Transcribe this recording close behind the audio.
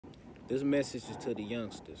This message is to the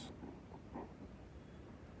youngsters.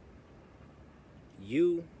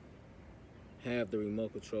 You have the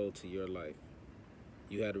remote control to your life.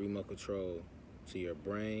 You have the remote control to your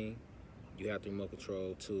brain. You have the remote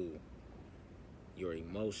control to your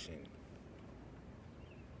emotion.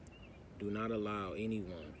 Do not allow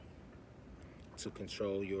anyone to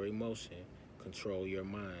control your emotion, control your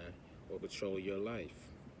mind, or control your life.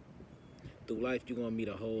 Through life, you're gonna meet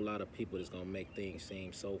a whole lot of people that's gonna make things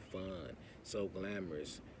seem so fun, so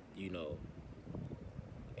glamorous, you know.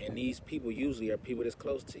 And these people usually are people that's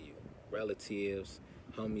close to you, relatives,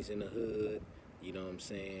 homies in the hood, you know what I'm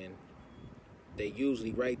saying? They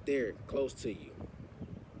usually right there, close to you.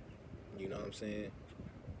 You know what I'm saying?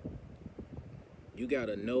 You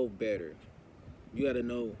gotta know better. You gotta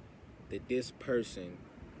know that this person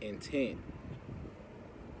intent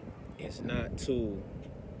is not to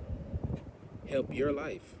help your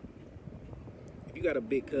life. If you got a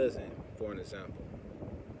big cousin, for an example,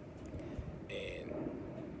 and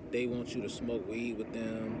they want you to smoke weed with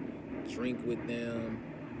them, drink with them,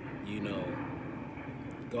 you know,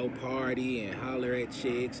 go party and holler at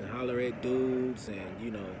chicks and holler at dudes, and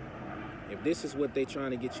you know, if this is what they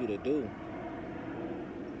trying to get you to do,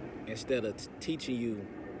 instead of teaching you,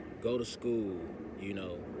 go to school, you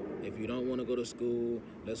know, if you don't want to go to school,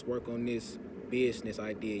 let's work on this business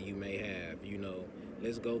idea you may have, you know,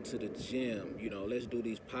 let's go to the gym, you know, let's do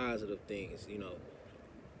these positive things, you know.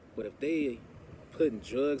 But if they putting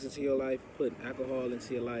drugs into your life, putting alcohol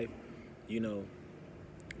into your life, you know,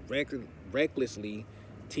 recklessly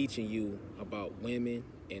teaching you about women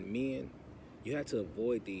and men, you have to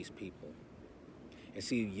avoid these people. And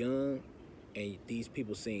see, young and these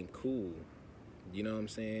people seem cool, you know what I'm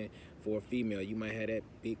saying? For a female, you might have that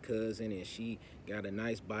big cousin and she got a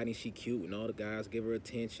nice body, she cute, and all the guys give her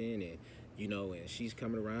attention, and you know, and she's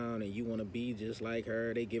coming around and you want to be just like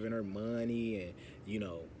her. They giving her money, and you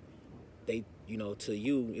know, they, you know, to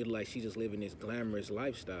you, it's like she just living this glamorous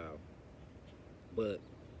lifestyle. But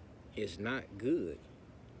it's not good.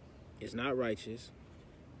 It's not righteous.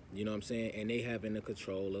 You know what I'm saying? And they having the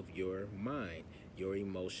control of your mind, your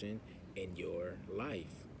emotion, and your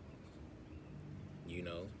life. You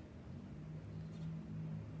know?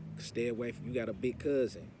 Stay away from, you got a big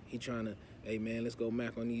cousin. He trying to, hey man, let's go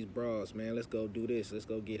mac on these bras, man. Let's go do this. Let's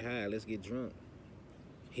go get high. Let's get drunk.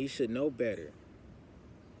 He should know better.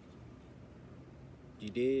 You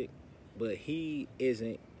dig? But he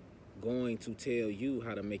isn't going to tell you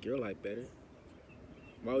how to make your life better.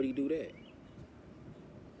 Why would he do that?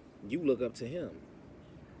 You look up to him.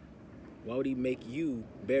 Why would he make you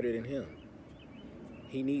better than him?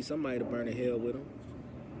 He needs somebody to burn in hell with him.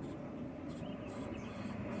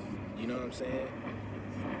 You know what I'm saying?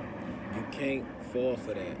 You can't fall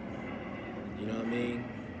for that. You know what I mean?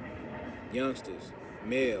 Youngsters,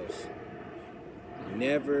 males,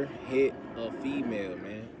 never hit a female,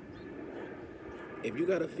 man. If you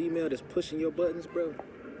got a female that's pushing your buttons, bro,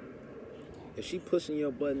 if she pushing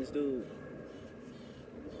your buttons, dude,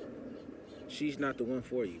 she's not the one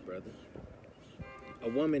for you, brother. A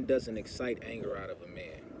woman doesn't excite anger out of a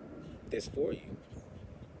man that's for you.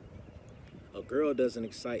 A girl doesn't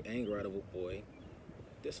excite anger out of a boy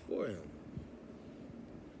that's for him.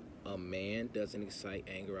 A man doesn't excite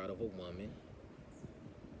anger out of a woman.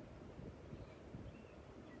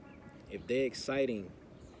 If they're exciting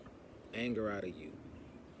anger out of you,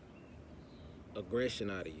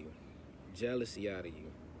 aggression out of you, jealousy out of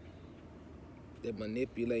you, they're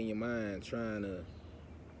manipulating your mind, trying to,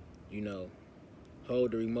 you know,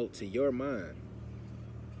 hold the remote to your mind.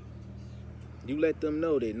 You let them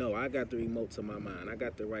know that, no, I got the remote to my mind. I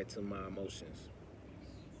got the right to my emotions,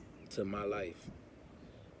 to my life.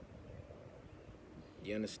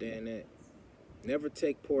 You understand that? Never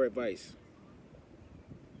take poor advice.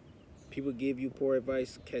 People give you poor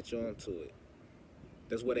advice, catch on to it.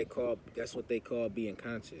 That's what they call being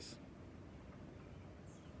conscious.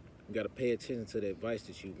 You gotta pay attention to the advice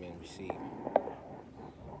that you've been receiving.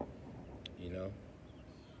 You know?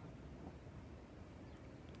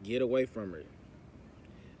 Get away from her.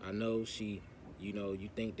 I know she, you know, you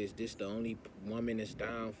think this the only woman that's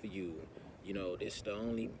down for you. You know, this the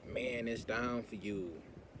only man that's down for you.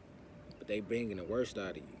 But they bringing the worst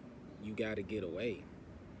out of you. You gotta get away.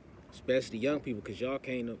 Especially young people, because y'all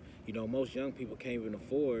can't, you know, most young people can't even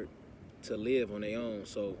afford to live on their own.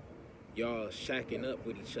 So y'all shacking up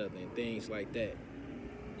with each other and things like that.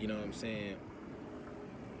 You know what I'm saying?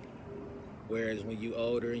 Whereas when you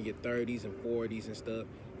older in your 30s and 40s and stuff,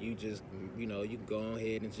 you just, you know, you can go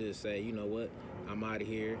ahead and just say, you know what, I'm out of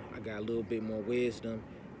here. I got a little bit more wisdom.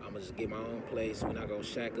 I'm gonna just get my own place. We're not gonna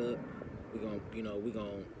shack up. We're gonna, you know, we're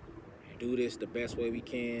gonna do this the best way we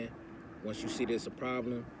can. Once you see there's a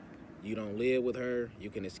problem, you don't live with her, you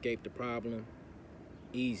can escape the problem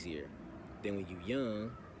easier than when you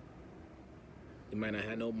young. You might not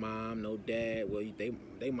have no mom, no dad. Well,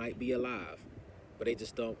 they might be alive, but they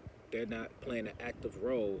just don't. They're not playing an active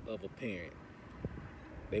role of a parent.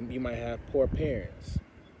 You might have poor parents.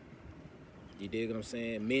 You dig what I'm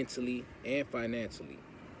saying? Mentally and financially.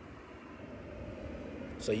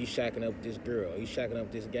 So you shacking up with this girl, you shacking up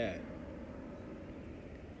with this guy.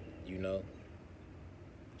 You know,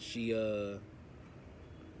 she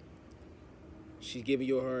she's giving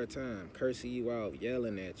you a hard time, cursing you out,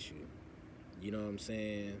 yelling at you. You know what I'm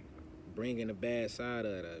saying? Bringing the bad side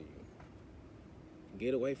out of you.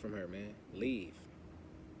 Get away from her, man. Leave.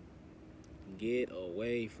 Get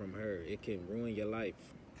away from her. It can ruin your life.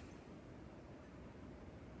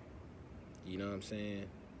 You know what I'm saying?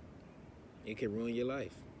 It can ruin your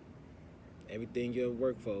life. Everything you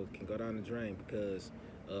work for can go down the drain because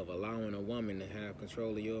of allowing a woman to have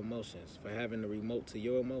control of your emotions, for having the remote to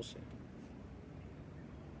your emotion.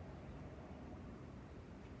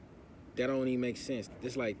 That don't even make sense.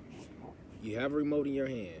 It's like you have a remote in your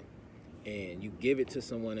hand and you give it to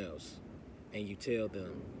someone else and you tell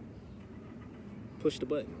them, push the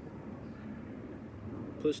button.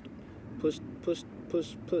 Push, push, push,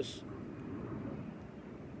 push, push.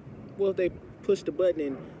 Well, if they push the button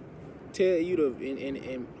and tell you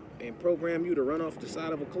to and program you to run off the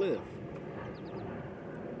side of a cliff.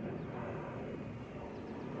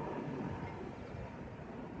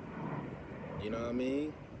 You know what I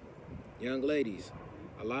mean? Young ladies,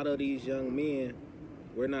 a lot of these young men,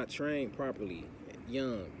 we're not trained properly,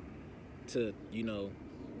 young, to, you know,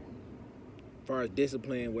 as far as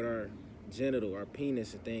discipline with our genital, our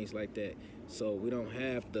penis and things like that. So we don't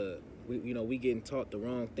have we getting taught the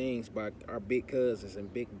wrong things by our big cousins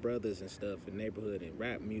and big brothers and stuff in neighborhood and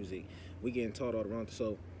rap music. We getting taught all the wrong,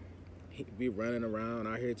 so we running around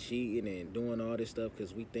out here cheating and doing all this stuff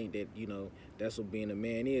because we think that, you know, that's what being a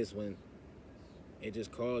man is, when it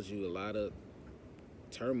just caused you a lot of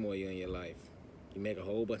turmoil in your life. You make a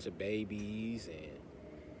whole bunch of babies and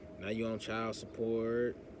now you're on child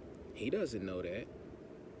support. He doesn't know that.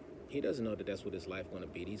 He doesn't know that that's what his life going to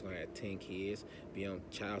be. He's going to have 10 kids, be on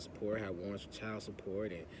child support, have warrants for child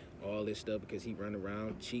support and all this stuff because he run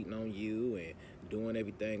around cheating on you and doing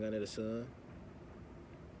everything under the sun.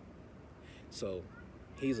 So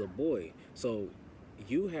he's a boy. So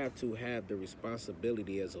you have to have the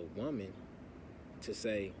responsibility as a woman to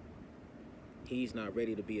say, he's not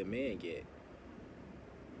ready to be a man yet.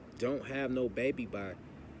 Don't have no baby by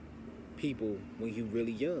people when you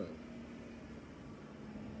really young.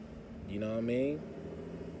 You know what I mean?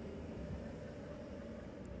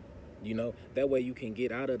 You know, that way you can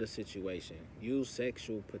get out of the situation. Use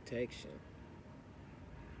sexual protection.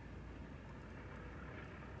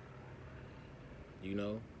 You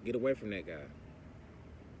know, get away from that guy.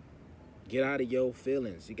 Get out of your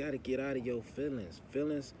feelings. You got to get out of your feelings.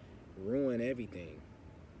 Feelings ruin everything.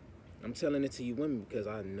 I'm telling it to you women because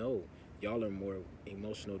I know y'all are more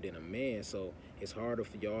emotional than a man, so it's harder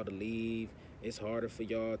for y'all to leave. It's harder for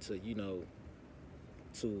y'all to, you know,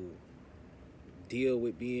 to deal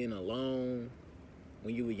with being alone.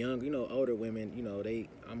 When you were young, you know, older women, you know,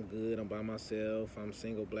 I'm good, I'm by myself, I'm a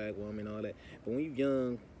single black woman, all that. But when you're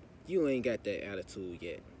young, you ain't got that attitude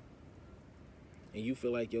yet. And you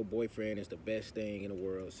feel like your boyfriend is the best thing in the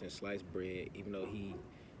world since sliced bread, even though he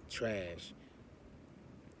trash.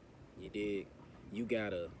 You dig? You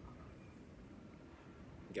gotta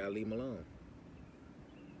leave him alone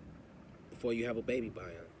before you have a baby by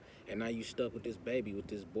him. And now you stuck with this baby, with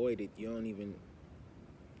this boy that you don't even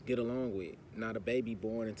get along with. Not a baby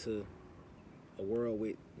born into a world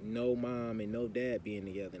with no mom and no dad being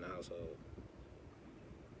together in the household.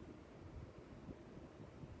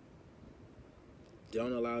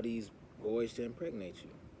 Don't allow these boys to impregnate you.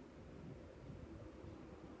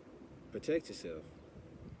 Protect yourself.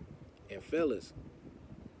 And fellas,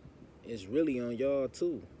 it's really on y'all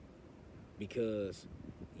too, because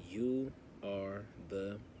you are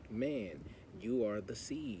the man. You are the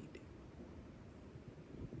seed.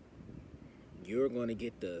 You're going to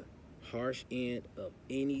get the harsh end of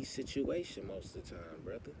any situation most of the time,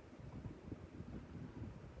 brother.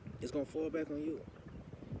 It's going to fall back on you.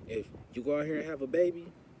 If you go out here and have a baby,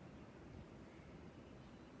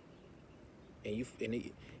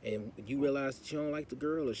 and you realize that you don't like the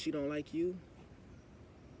girl or she don't like you,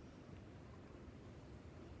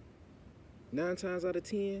 9 times out of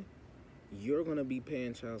 10, you're going to be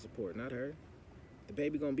paying child support, not her. The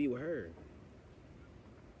baby going to be with her.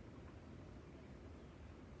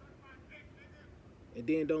 And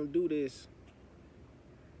then don't do this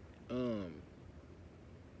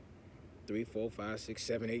 3, 4, 5, 6,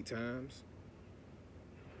 7, 8 times.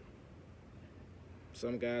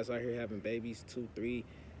 Some guys out here having babies, 2, 3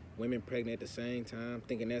 women pregnant at the same time,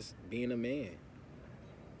 thinking that's being a man.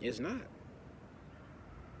 It's not.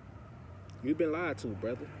 You've been lied to,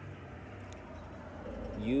 brother.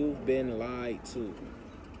 You've been lied to.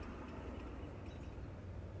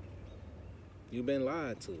 You've been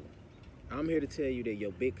lied to. I'm here to tell you that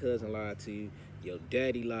your big cousin lied to you, your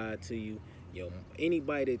daddy lied to you,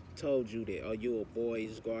 anybody that told you that, oh, you a boy, you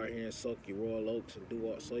just go out here and soak your Royal Oaks and do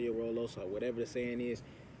all, sow your Royal Oaks or whatever the saying is,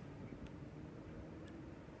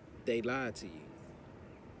 they lied to you.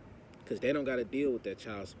 Because they don't got to deal with that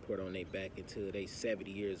child support on their back until they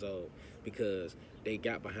 70 years old, because they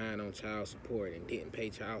got behind on child support and didn't pay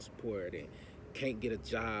child support and can't get a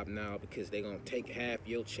job now because they're going to take half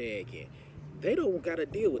your check, and they don't got to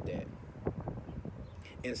deal with that.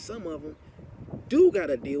 And some of them do got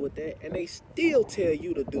to deal with that, and they still tell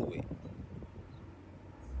you to do it.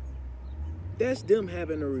 That's them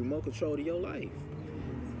having a remote control to your life.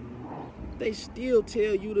 They still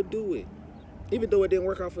tell you to do it, even though it didn't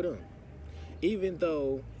work out for them. Even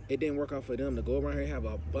though it didn't work out for them to go around here and have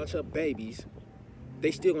a bunch of babies,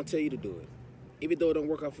 they still gonna tell you to do it. Even though it don't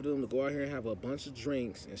work out for them to go out here and have a bunch of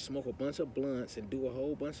drinks and smoke a bunch of blunts and do a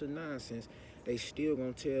whole bunch of nonsense, they still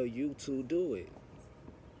gonna tell you to do it.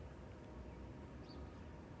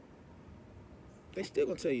 They still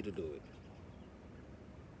gonna tell you to do it.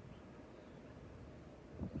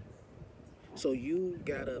 So you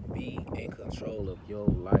gotta be in control of your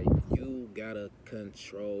life. You gotta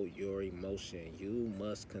control your emotion. You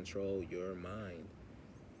must control your mind.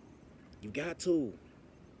 You got to.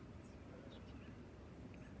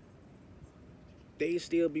 They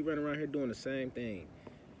still be running around here doing the same thing.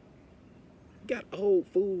 You got old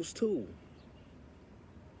fools too.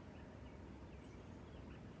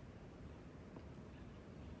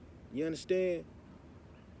 You understand?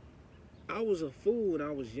 I was a fool when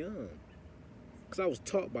I was young, because I was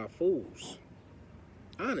taught by fools.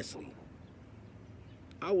 Honestly.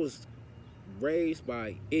 I was raised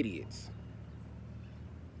by idiots.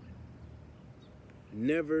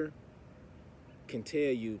 Never can tell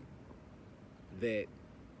you that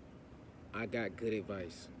I got good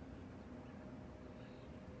advice.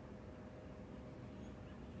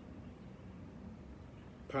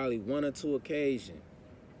 Probably 1 or 2 occasions.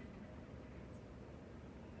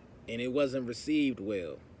 And it wasn't received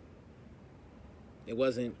well. It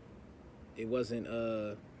wasn't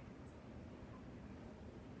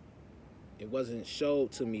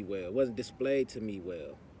showed to me well. It wasn't displayed to me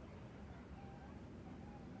well.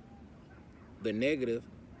 The negative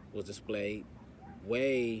was displayed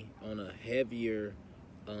way on a heavier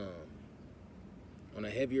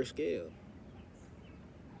scale.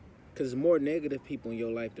 Because there's more negative people in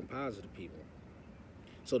your life than positive people.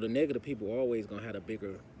 So the negative people are always gonna have a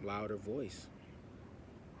bigger, louder voice.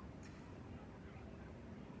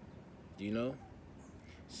 You know?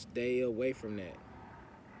 Stay away from that.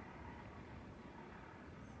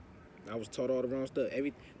 I was taught all the wrong stuff.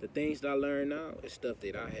 The things that I learn now is stuff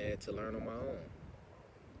that I had to learn on my own.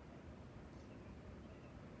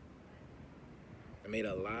 I made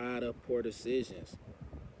a lot of poor decisions.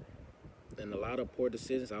 And a lot of poor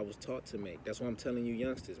decisions I was taught to make. That's why I'm telling you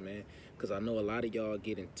youngsters, man. Because I know a lot of y'all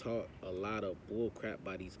getting taught a lot of bull crap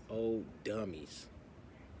by these old dummies.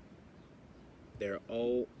 They're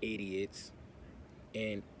old idiots.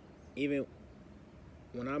 And even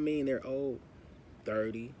when I mean they're old,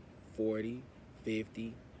 30, 40,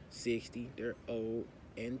 50, 60, they're old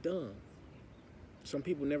and dumb. Some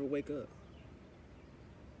people never wake up.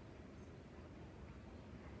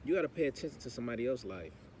 You got to pay attention to somebody else's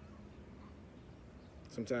life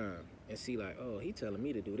sometime and see like, oh, he telling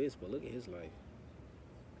me to do this, but look at his life.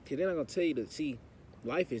 Because they're not going to tell you to see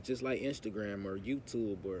life is just like Instagram or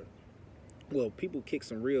YouTube or, well, people kick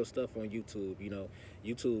some real stuff on YouTube, you know.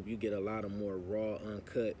 YouTube, you get a lot of more raw,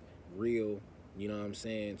 uncut, real, you know what I'm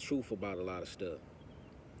saying, truth about a lot of stuff.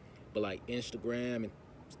 But like Instagram and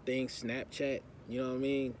things, Snapchat, you know what I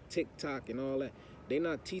mean, TikTok and all that, they're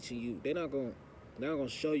not teaching you, they're not going to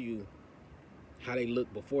show you how they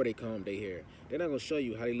look before they comb their hair. They're not going to show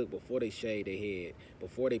you how they look before they shave their head,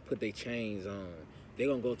 before they put their chains on. They're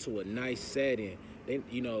going to go to a nice setting, they,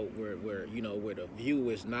 you know, where the view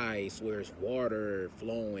is nice, where it's water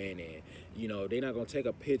flowing, and, you know, they're not going to take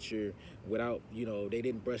a picture without, you know, they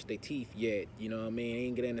didn't brush their teeth yet, you know what I mean? They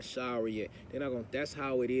ain't get in the shower yet. They're not going to, that's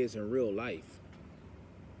how it is in real life.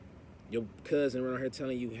 Your cousin around here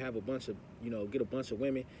telling you have a bunch of, you know, get a bunch of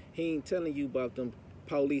women. He ain't telling you about them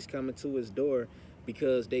police coming to his door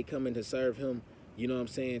because they coming to serve him, you know what I'm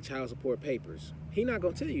saying, child support papers. He not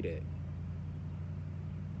gonna tell you that.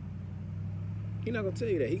 He not gonna tell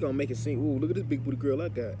you that. He gonna make it seem, ooh, look at this big booty girl I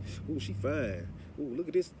got. Ooh, she fine. Ooh, look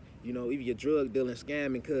at this. You know, even your drug dealing,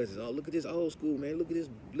 scamming cousins. Oh, look at this old school, man. Look at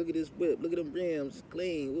this whip. Look at them rims. It's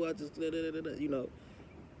clean. Ooh, I just, da, da, da, da. You know,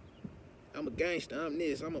 I'm a gangster. I'm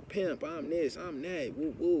this. I'm a pimp. I'm this. I'm that.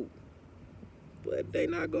 Woo, woo. But they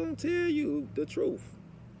not gonna tell you the truth.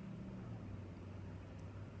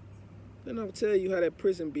 They're not gonna tell you how that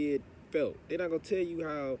prison bid felt. They're not gonna tell you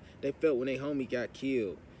how they felt when their homie got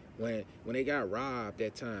killed, when they got robbed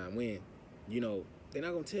that time, when, you know, they're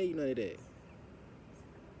not gonna tell you none of that.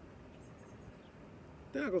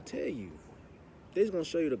 They're not gonna tell you. They're just gonna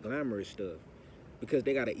show you the glamorous stuff because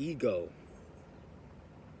they got an ego.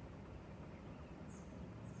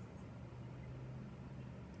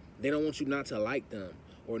 They don't want you not to like them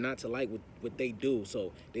or not to like what they do,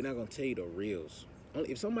 so they're not gonna tell you the reals.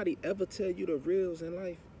 If somebody ever tell you the reals in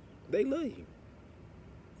life, they love you.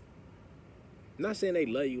 I'm not saying they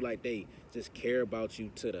love you like they just care about you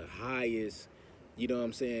to the highest, you know what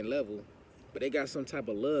I'm saying, level, but they got some type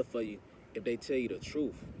of love for you if they tell you the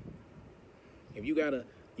truth. If you got a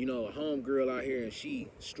homegirl out here and she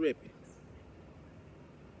stripping,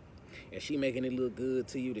 and she making it look good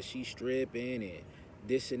to you that she stripping and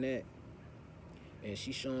this and that, and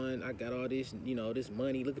she showing, I got all this, this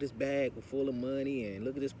money, look at this bag full of money, and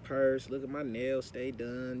look at this purse, look at my nails stay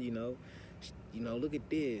done, look at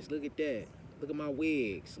this, look at that, look at my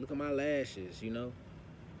wigs, look at my lashes,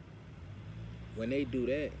 When they do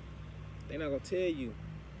that, they not gonna tell you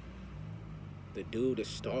the dude that's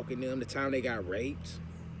stalking them, the time they got raped,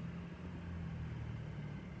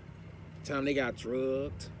 the time they got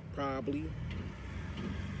drugged, probably.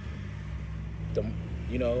 The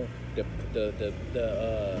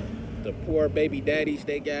poor baby daddies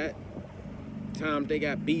they got, times they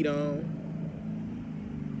got beat on,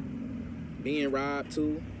 being robbed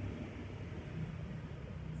too,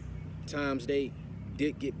 times they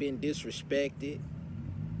did been disrespected.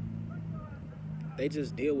 They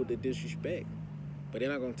just deal with the disrespect, but they're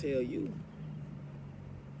not gonna tell you.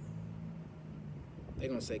 They're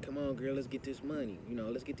gonna say, come on girl, let's get this money,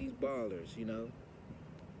 let's get these ballers,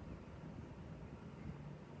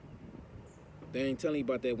 They ain't telling you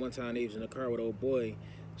about that one time they was in the car with old boy,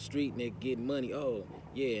 street nigga getting money. Oh,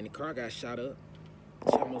 yeah, and the car got shot up.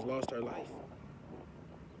 She almost lost her life.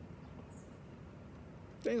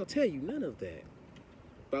 They ain't gonna tell you none of that.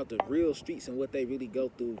 About the real streets and what they really go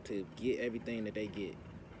through to get everything that they get.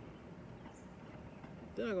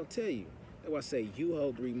 They're not gonna tell you. That's why I say you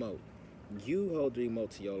hold the remote. You hold the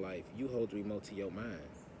remote to your life. You hold the remote to your mind.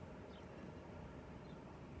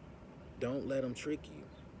 Don't let them trick you.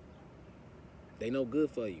 They know good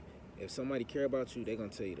for you. If somebody care about you, they're gonna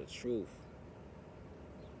tell you the truth.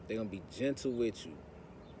 They're gonna be gentle with you.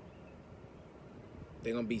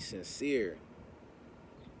 They're gonna be sincere.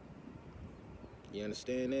 You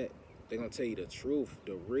understand that? They're gonna tell you the truth,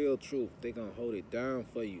 the real truth. They're gonna hold it down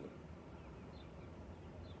for you.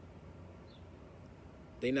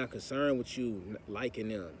 They're not concerned with you liking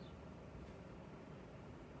them.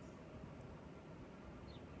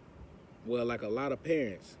 Well, like a lot of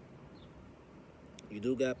parents, you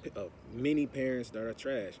do got many parents that are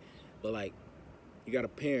trash, but like you got a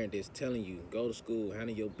parent that's telling you, go to school,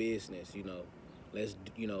 handle your business, let's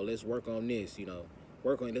work on this,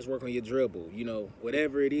 let's work on your dribble,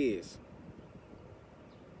 whatever it is.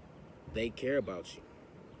 They care about you.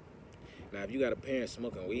 Now, if you got a parent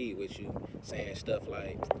smoking weed with you, saying stuff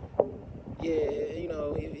like, yeah, he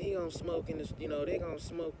gonna smoke in the, they gonna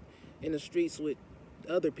smoke in the streets with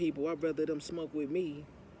other people. I'd rather them smoke with me.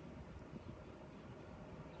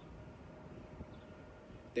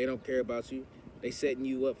 They don't care about you. They setting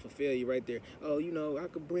you up for failure right there. Oh, I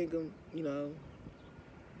could bring him,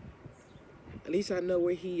 At least I know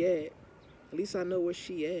where he at. At least I know where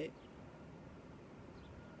she at.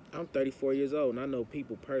 I'm 34 years old, and I know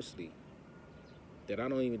people personally that I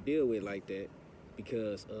don't even deal with like that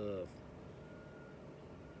because of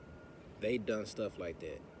they done stuff like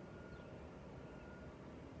that.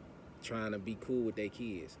 Trying to be cool with their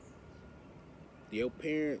kids. Your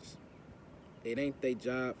parents, it ain't their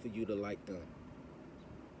job for you to like them.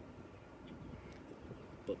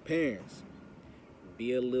 But parents,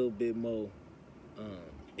 be a little bit more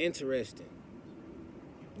interesting.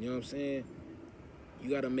 You know what I'm saying? You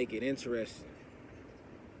gotta make it interesting.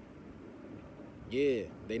 Yeah,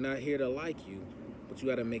 they not here to like you, but you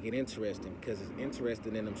gotta make it interesting because it's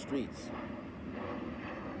interesting in them streets.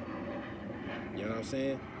 You know what I'm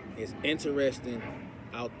saying? It's interesting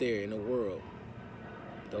out there in the world.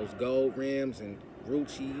 Those gold rims and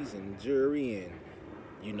Gucci's and jewelry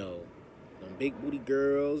and, them big booty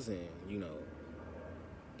girls and,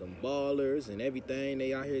 them ballers and everything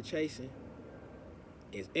they out here chasing.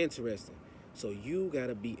 is interesting. So you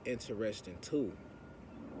gotta be interesting too.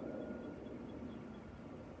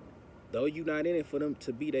 Though you not in it for them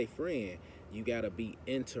to be their friend, you gotta be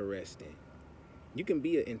interesting. You can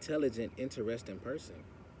be an intelligent, interesting person.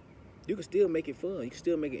 You can still make it fun. You can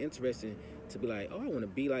still make it interesting to be like, oh, I want to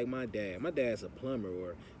be like my dad. My dad's a plumber,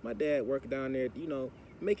 or my dad worked down there. You know,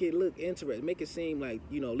 make it look interesting. Make it seem like,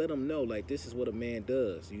 you know, let them know like this is what a man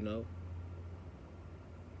does. You know,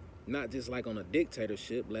 not just like on a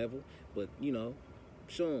dictatorship level, but you know,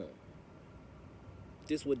 show them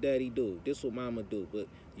this what daddy do. This what mama do. But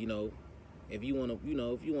you know, if you wanna, you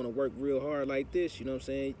know, if you wanna work real hard like this, you know what I'm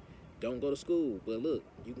saying? Don't go to school. But look,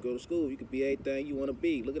 you can go to school. You can be anything you want to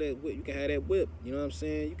be. Look at that whip. You can have that whip. You know what I'm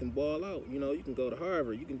saying? You can ball out. You know, you can go to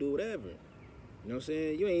Harvard. You can do whatever. You know what I'm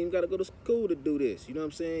saying? You ain't even got to go to school to do this. You know what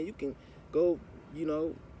I'm saying? You can go, you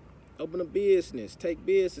know, open a business. Take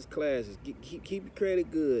business classes. Keep your credit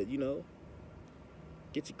good, you know.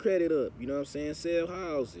 Get your credit up. You know what I'm saying? Sell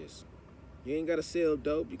houses. You ain't got to sell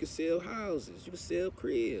dope. You can sell houses. You can sell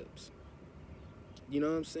cribs. You know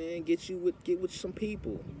what I'm saying? Get with some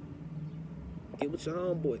people. Get with your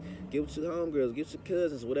homeboy, get with your homegirls, get with your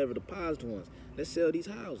cousins, whatever, the positive ones. Let's sell these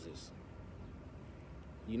houses.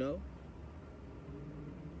 You know?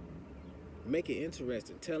 Make it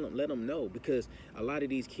interesting. Tell them, let them know. Because a lot of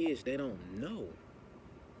these kids, they don't know.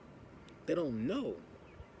 They don't know.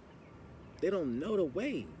 They don't know the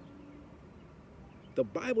way. The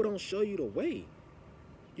Bible don't show you the way.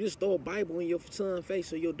 You just throw a Bible in your son's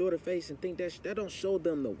face or your daughter's face and think that don't show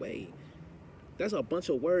them the way. That's a bunch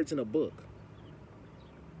of words in a book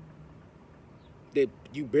that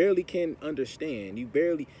you barely can understand. You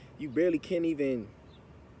barely can't even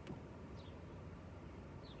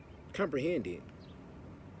comprehend it.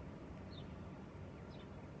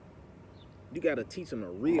 You gotta teach them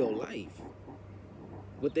a real life.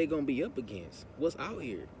 What they gonna be up against. What's out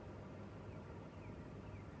here.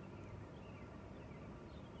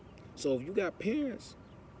 So if you got parents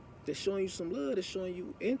that's showing you some love, that's showing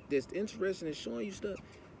you, that's interested in showing you stuff,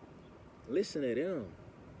 listen to them.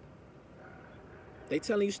 They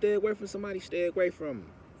telling you stay away from somebody, stay away from them.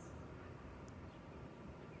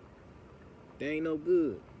 They ain't no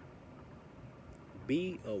good.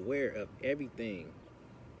 Be aware of everything.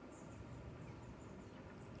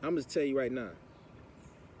 I'm just tell you right now.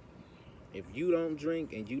 If you don't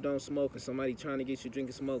drink and you don't smoke and somebody trying to get you drink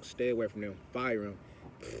and smoke, stay away from them. Fire them.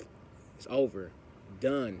 It's over.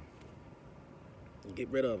 Done. Get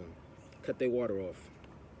rid of them. Cut their water off.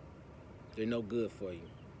 They're no good for you.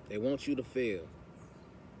 They want you to fail.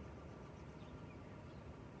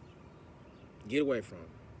 Get away from them.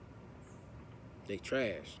 They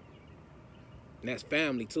trash. And that's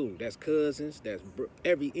family too. That's cousins. That's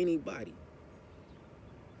anybody.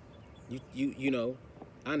 You know,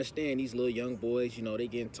 I understand these little young boys, you know, they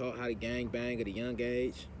getting taught how to gang bang at a young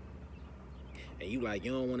age. And you like,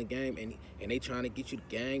 you don't want to gang, and they trying to get you to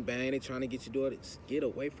gang bang, they trying to get you to do it. Get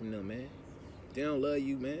away from them, man. They don't love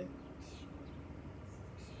you, man.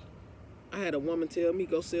 I had a woman tell me,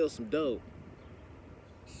 go sell some dope.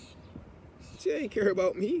 She ain't care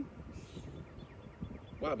about me.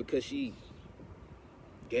 Why? Because she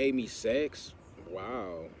gave me sex?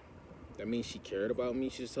 Wow. That means she cared about me?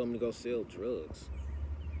 She just told me to go sell drugs.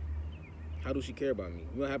 How does she care about me?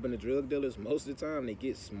 You know what happens to drug dealers? Most of the time, they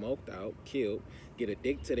get smoked out, killed, get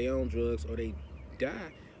addicted to their own drugs, or they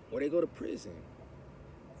die, or they go to prison.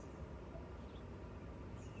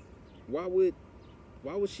 Why would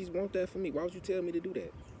she want that for me? Why would you tell me to do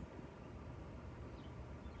that?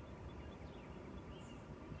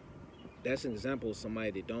 That's an example of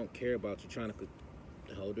somebody that don't care about you, trying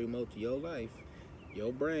to hold the remote to your life,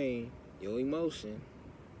 your brain, your emotion.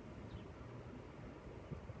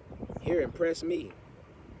 Here, impress me.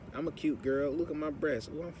 I'm a cute girl. Look at my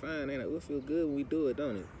breasts. Oh, I'm fine, ain't it? We'll feel good when we do it,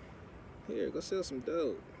 don't it? Here, go sell some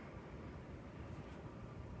dope.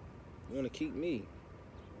 You want to keep me?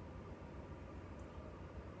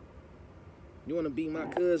 You want to be my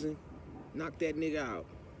cousin? Knock that nigga out.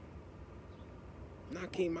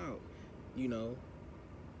 Knock him out. You know,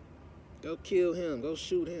 go kill him. Go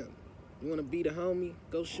shoot him. You want to be the homie?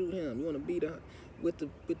 Go shoot him. You want to be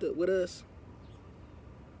with us?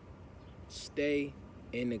 Stay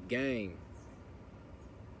in the game.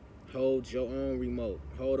 Hold your own remote.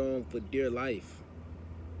 Hold on for dear life.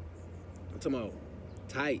 I'm talking about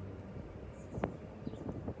tight.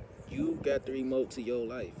 You got the remote to your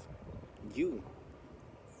life. You.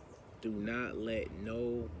 Do not let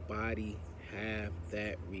nobody have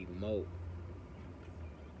that remote.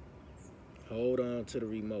 Hold on to the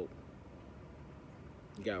remote.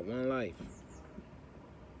 You got one life.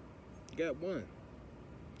 You got one.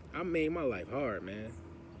 I I made my life hard, man.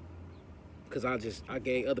 Cause I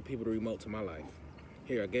gave other people the remote to my life.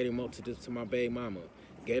 Here, I gave the remote to my baby mama.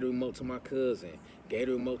 Gave the remote to my cousin. Gave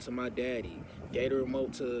the remote to my daddy. Gave the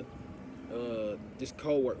remote to this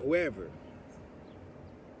coworker, whoever.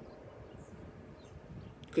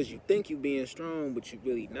 Cause you think you being strong, but you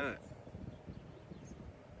really not.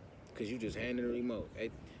 Cause you just handing the remote.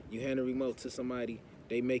 You hand the remote to somebody,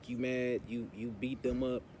 they make you mad. You beat them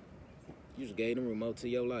up. You just gave them remote to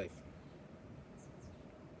your life.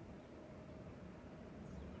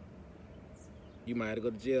 You might have to go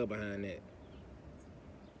to jail behind that.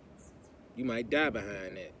 You might die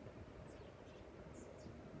behind that.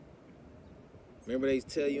 Remember they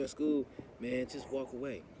tell you in school, man, just walk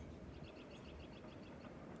away.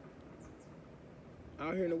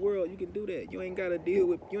 Out here in the world, you can do that. You ain't gotta deal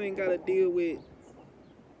with,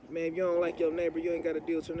 man, if you don't like your neighbor, you ain't gotta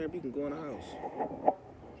deal with your neighbor, you can go in the house.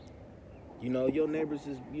 You know, your neighbors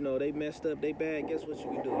is, they messed up, they bad, guess what you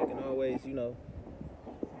can do? You can always,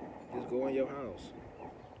 just go in your house.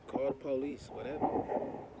 Call the police, whatever.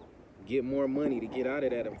 Get more money to get out of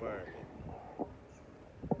that environment.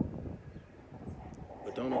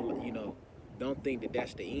 But don't think that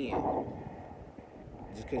that's the end.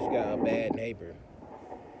 Just because you got a bad neighbor.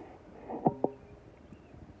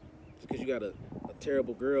 Just because you got a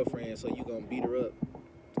terrible girlfriend, so you gonna beat her up.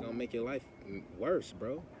 It's gonna make your life worse,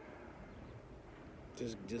 bro.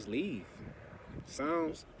 Just leave.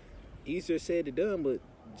 Sounds easier said than done, but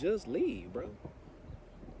just leave, bro.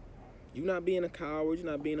 You not being a coward, you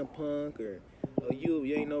not being a punk, or you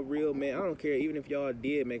ain't no real man. I don't care, even if y'all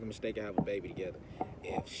did make a mistake and have a baby together.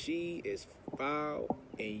 If she is foul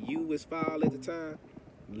and you is foul at the time,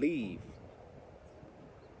 leave.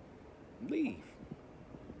 Leave.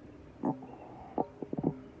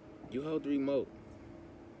 You hold the remote.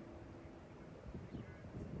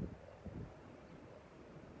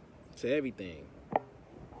 To everything.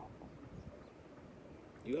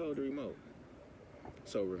 You hold the remote.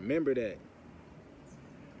 So remember that.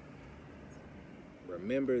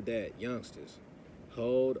 Remember that, youngsters.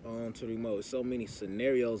 Hold on to the remote. So many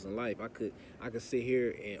scenarios in life. I could sit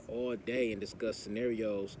here and all day and discuss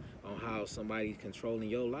scenarios on how somebody's controlling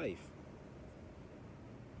your life.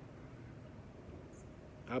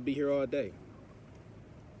 I'll be here all day.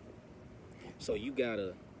 So you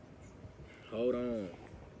gotta hold on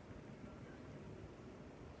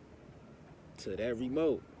to that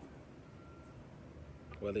remote.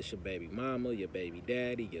 Whether it's your baby mama, your baby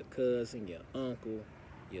daddy, your cousin, your uncle,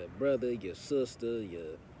 your brother, your sister,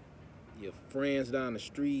 your friends down the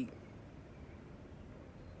street.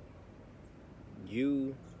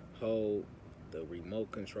 You hold the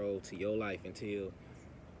remote control to your life until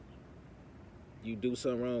you do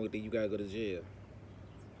something wrong with it, you gotta go to jail.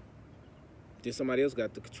 Then somebody else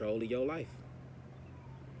got the control of your life.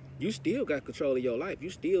 You still got control of your life.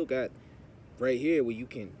 You still got right here where you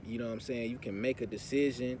can, you can make a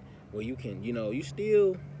decision, where you can, you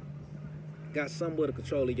still got somewhat of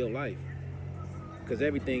control of your life. Because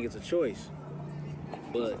everything is a choice.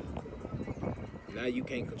 But now you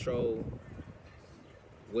can't control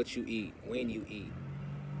what you eat, when you eat.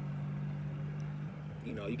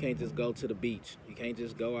 You can't just go to the beach. You can't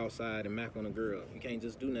just go outside and mack on a girl. You can't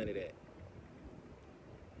just do none of that.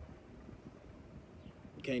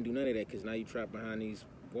 You can't do none of that because now you trapped behind these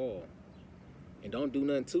walls. And don't do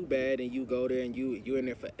nothing too bad and you go there and you're in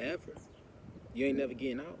there forever. You ain't never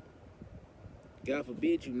getting out. God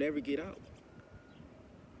forbid you never get out.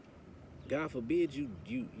 God forbid you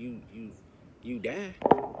die.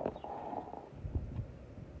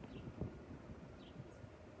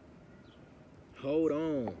 Hold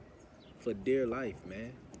on for dear life,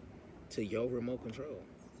 man, to your remote control.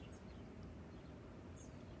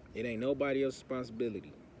 It ain't nobody else's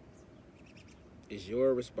responsibility. It's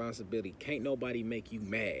your responsibility. Can't nobody make you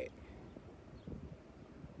mad.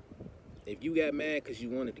 If you got mad because you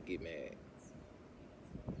wanted to get mad,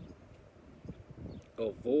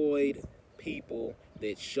 avoid people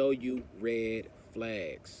that show you red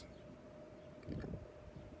flags.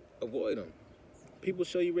 Avoid them. People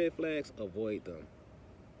show you red flags, avoid them.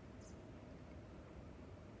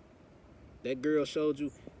 That girl showed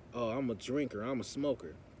you, oh, I'm a drinker, I'm a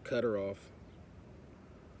smoker. Cut her off.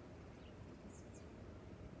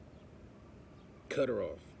 Cut her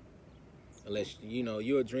off. Unless,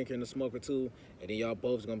 you're a drinker and a smoker too, and then y'all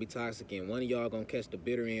both is going to be toxic, and one of y'all going to catch the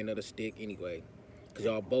bitter end of the stick anyway. Because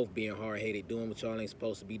y'all both being hard-headed, doing what y'all ain't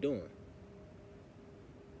supposed to be doing.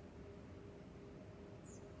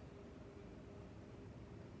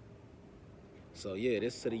 So, yeah,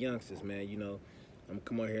 this is to the youngsters, man. I'm going to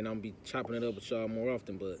come on here and I'm going to be chopping it up with y'all more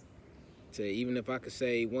often, but even if I could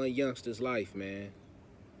save one youngster's life, man,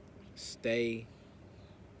 stay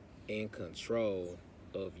in control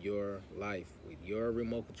of your life with your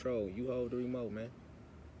remote control. You hold the remote, man.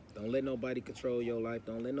 Don't let nobody control your life.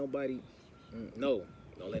 Don't let nobody, no.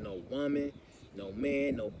 Don't let no woman, no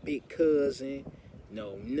man, no big cousin,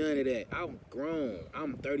 no none of that. I'm grown.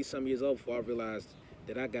 I'm 30-some years old before I realized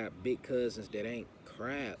that I got big cousins that ain't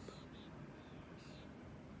crap.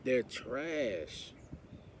 They're trash.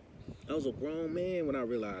 I was a grown man when I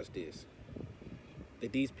realized this.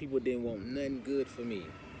 That these people didn't want nothing good for me.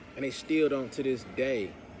 And they still don't to this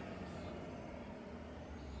day.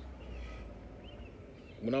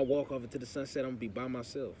 When I walk off into the sunset, I'm gonna be by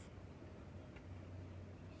myself.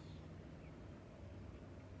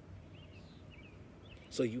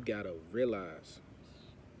 So you gotta realize,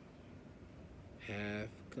 have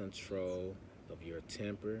control of your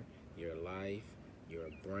temper, your life, your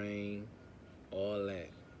brain, all that.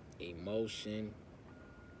 Emotion.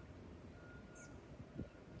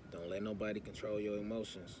 Don't let nobody control your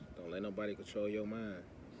emotions. Don't let nobody control your mind.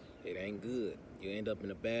 It ain't good. You end up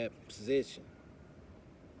in a bad position.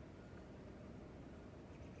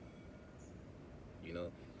 You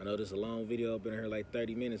know, I know this is a long video. I've been here like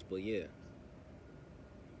 30 minutes, but yeah.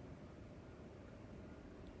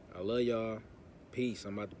 I love y'all. Peace.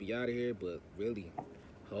 I'm about to be out of here, but really,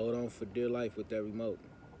 hold on for dear life with that remote.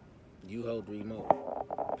 You hold the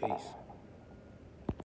remote. Peace.